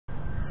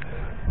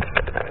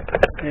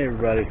Hey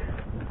everybody,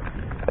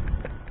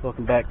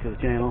 welcome back to the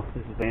channel.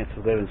 This is Vance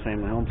with Evans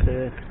Family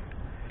Homestead.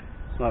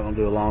 It's not going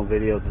to do a long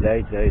video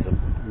today. Today's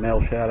a mail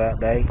shout out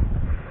day.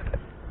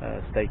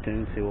 Stay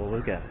tuned, see what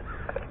we got.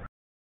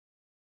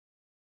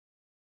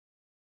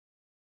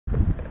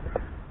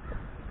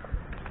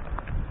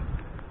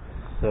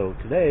 So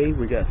today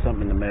we got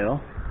something in the mail,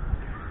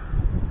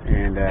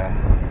 and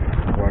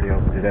I've already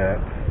opened it up,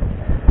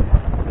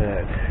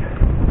 but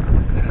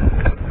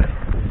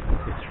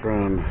it's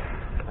from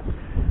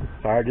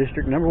Fire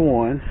District Number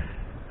 1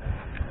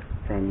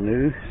 from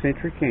New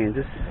Century,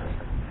 Kansas,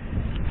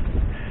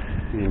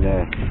 and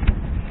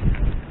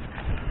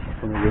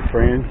from a good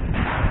friend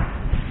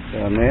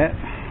that I met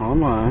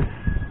online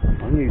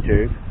on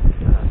YouTube.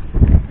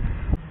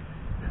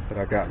 But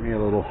I got me a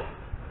little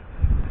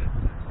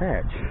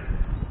patch.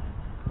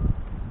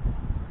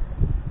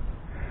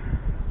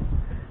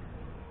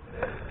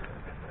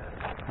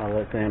 I'll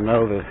let them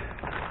know that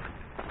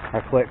I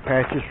collect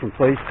patches from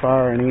police,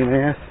 fire, and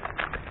EMS.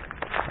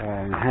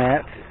 And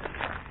hats,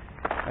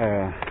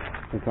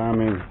 since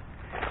I'm in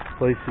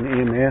police and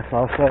EMS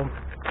also.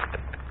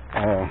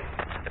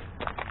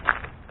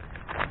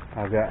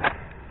 I've got,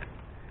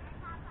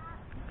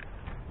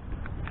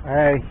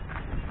 I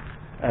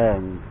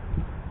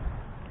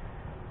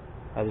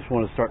just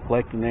want to start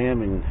collecting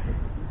them and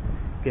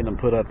getting them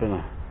put up in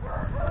a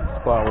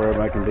spot where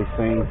everybody can be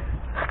seen.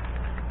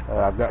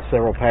 I've got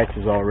several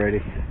patches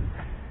already,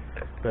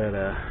 but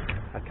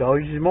I could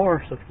always use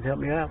more, so if you can help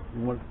me out,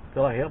 you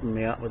feel like helping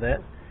me out with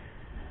that.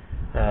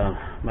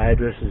 My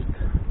address is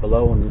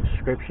below in the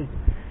description.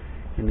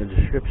 In the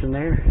description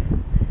there,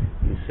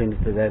 you can send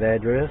it to that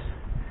address.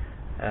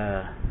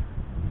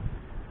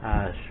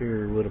 I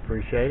sure would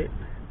appreciate it.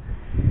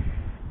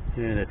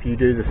 And if you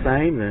do the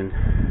same, then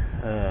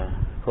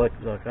collect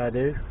it like I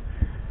do,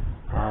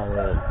 I'll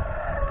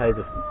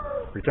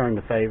return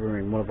the favor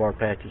in one of our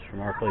patches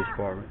from our police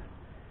department,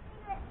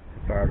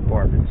 fire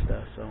department and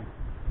stuff. So.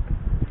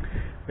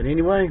 But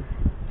anyway,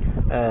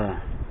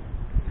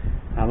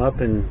 I'm up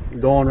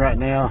and going right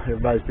now.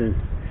 Everybody's been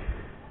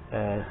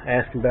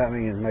asking about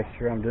me and making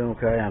sure I'm doing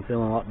okay. I'm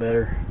feeling a lot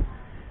better.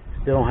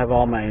 Still don't have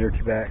all my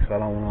energy back, so I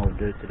don't want to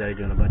overdo it today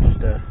doing a bunch of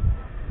stuff.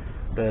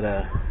 But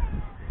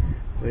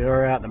we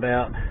are out and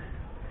about,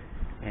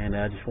 and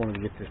I just wanted to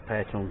get this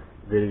patch on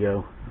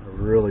video. I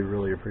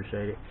really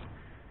appreciate it.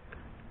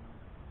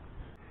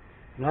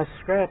 If you're not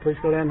subscribed, please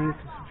go down here to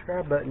the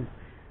subscribe button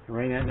and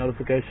ring that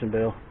notification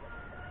bell.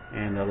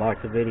 And like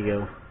the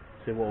video,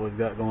 see what we've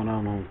got going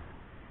on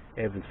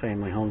Evans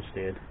Family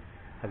Homestead.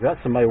 I've got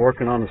somebody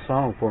working on a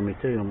song for me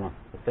too, on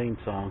the theme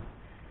song.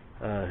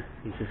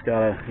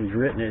 He's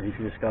written it, he's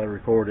just gotta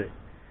record it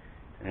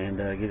and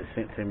get it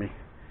sent to me.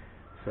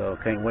 So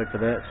can't wait for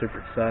that, super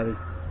excited.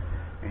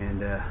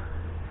 And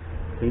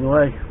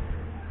anyway,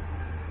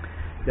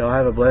 y'all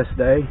have a blessed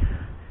day.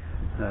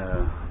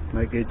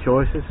 Make good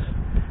choices,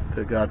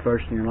 put God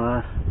first in your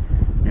life,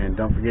 and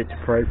don't forget to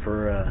pray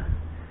for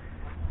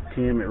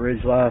Tim at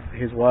Ridge Life,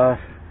 his wife,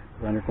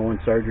 is undergoing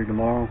surgery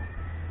tomorrow.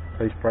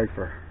 Please pray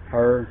for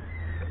her,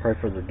 pray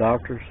for the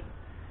doctors,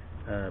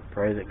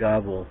 pray that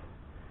God will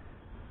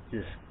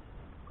just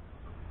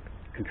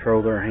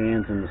control their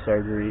hands in the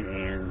surgery,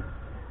 and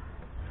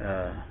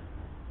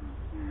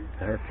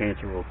that her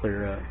cancer will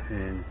clear up.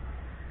 And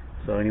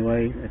so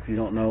anyway, if you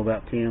don't know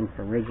about Tim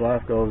from Ridge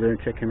Life, go over there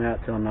and check him out,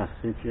 tell him I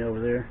sent you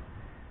over there.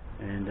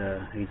 And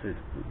he's a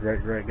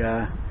great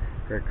guy,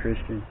 great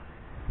Christian.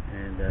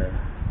 And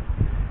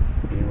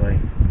anyway,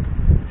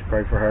 just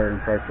pray for her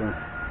and pray for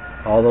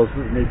all those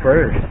that need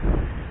prayers.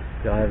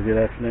 Y'all have a good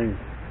afternoon.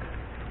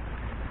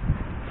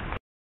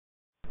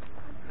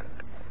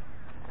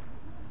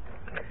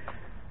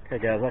 Okay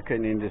guys, I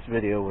couldn't end this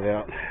video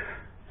without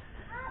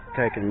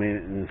taking a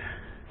minute and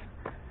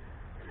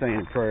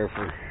saying a prayer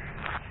for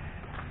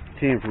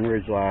Tim from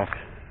Ridge Life,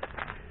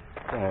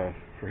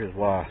 for his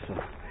wife,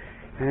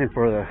 and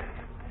for the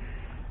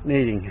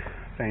Kneady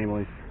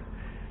family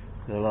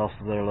that lost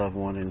their loved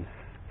one, and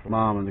for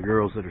Mom and the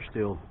girls that are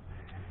still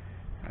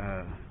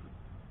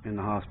in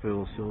the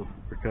hospital, still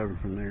recovering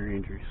from their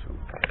injuries. So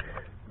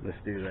let's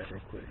do that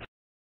real quick.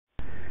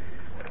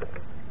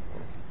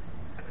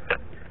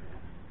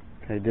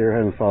 Okay, dear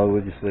Heavenly Father,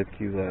 we just lift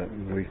you up,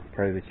 and we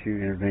pray that you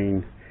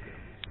intervene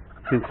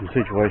in some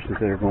situations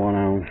that are going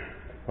on.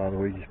 Father,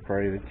 we just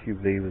pray that you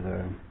be with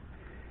the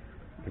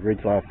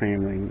Ridge Life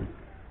family and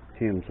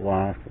Tim's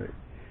wife, that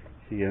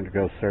she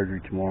undergoes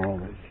surgery tomorrow,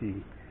 that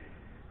she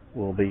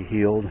will be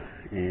healed,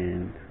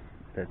 and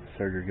that the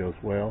surgery goes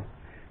well.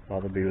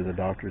 Father, be with the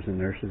doctors and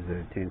nurses that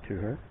attend to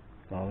her.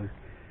 Father,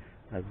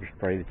 I just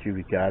pray that you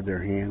would guide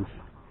their hands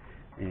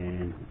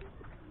and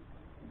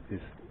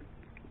just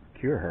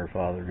cure her,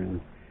 Father,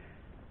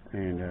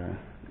 and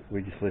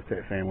we just lift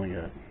that family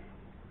up.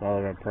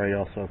 Father, I pray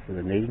also for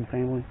the Kneady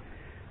family.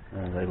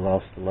 They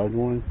lost a loved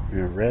one in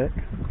a wreck.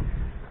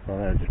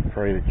 Father, I just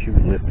pray that you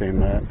would lift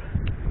them up,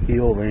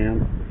 heal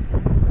them,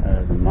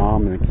 the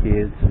mom and the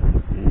kids,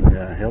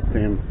 and help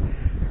them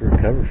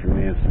recover from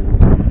this.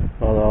 And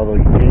Father, although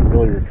you can't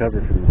really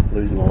recover from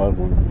losing a loved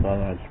one,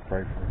 Father, I just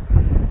pray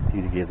for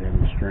you to give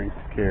them the strength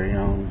to carry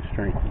on, the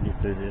strength to get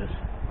through this.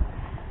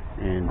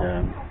 And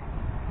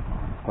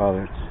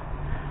Father, it's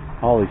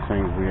all these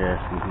things we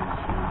ask in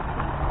Jesus' name.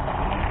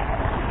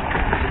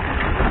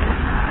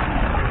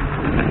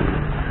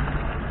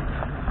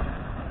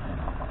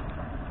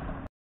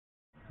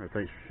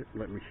 Thanks for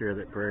letting me share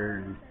that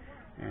prayer,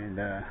 and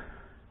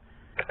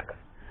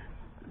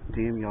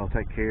Tim, y'all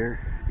take care,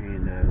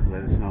 and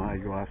let us know how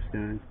your wife's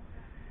doing,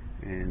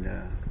 and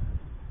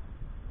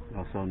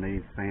also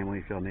need family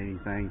if y'all need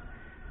anything.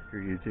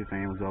 Your YouTube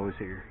family's always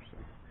here. So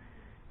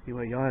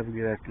anyway, y'all have a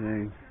good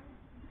afternoon,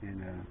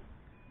 and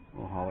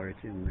we'll holler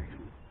at you in the next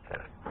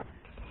one.